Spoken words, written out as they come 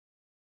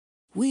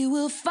We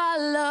will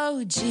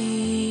follow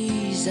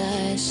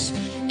Jesus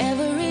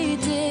every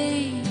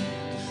day.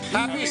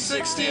 Happy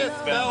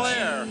 60th, Bel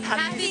Air!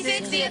 Happy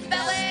 60th,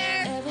 Bel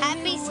Air!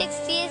 Happy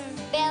 60th,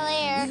 Bel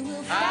Air!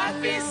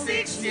 Happy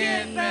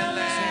 60th, Bel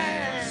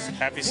Air!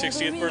 Happy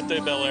 60th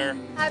birthday, Bel Air!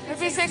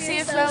 Happy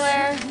 60th, Bel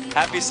Air!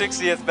 Happy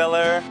 60th, Bel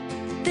Air!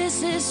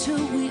 This is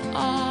who we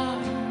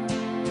are.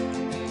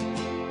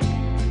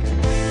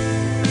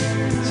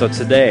 So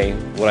today,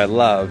 what I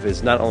love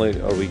is not only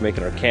are we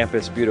making our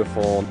campus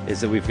beautiful, is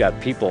that we've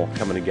got people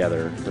coming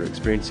together. They're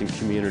experiencing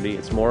community.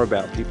 It's more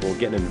about people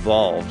getting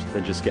involved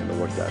than just getting the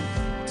work done.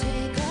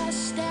 Take a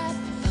step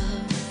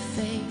of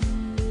faith.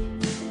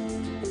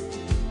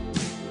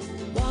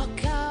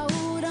 Walk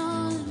out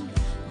on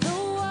the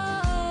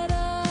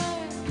water.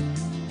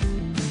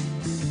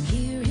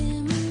 Hear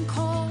him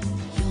call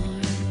your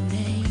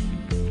name.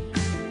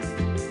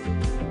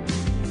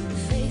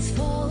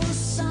 Faithful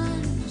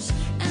sons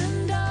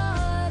and daughters.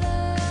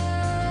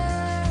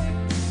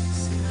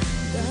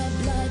 The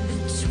blood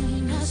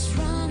between us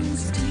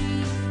runs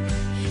deep.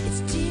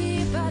 It's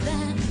deeper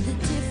than the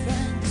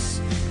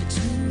difference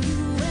between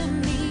you and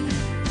me.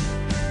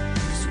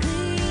 'Cause we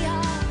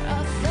are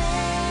a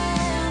family.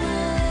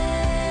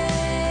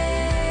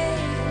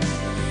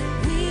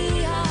 We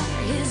are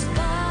his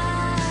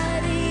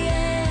body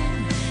and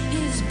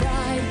his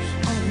bride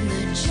on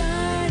the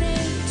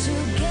journey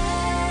together.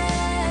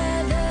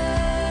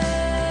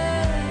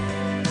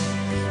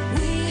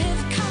 We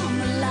have come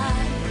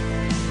alive.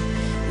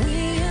 We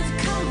have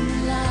come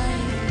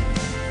alive.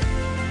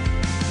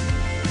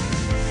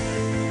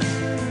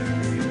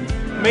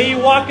 May you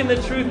walk in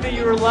the truth that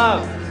you are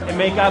loved, and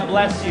may God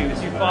bless you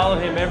as you follow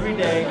him every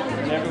day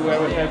and everywhere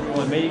with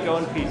everyone. May you go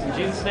in peace. In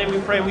Jesus' name we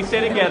pray. We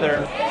say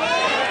together.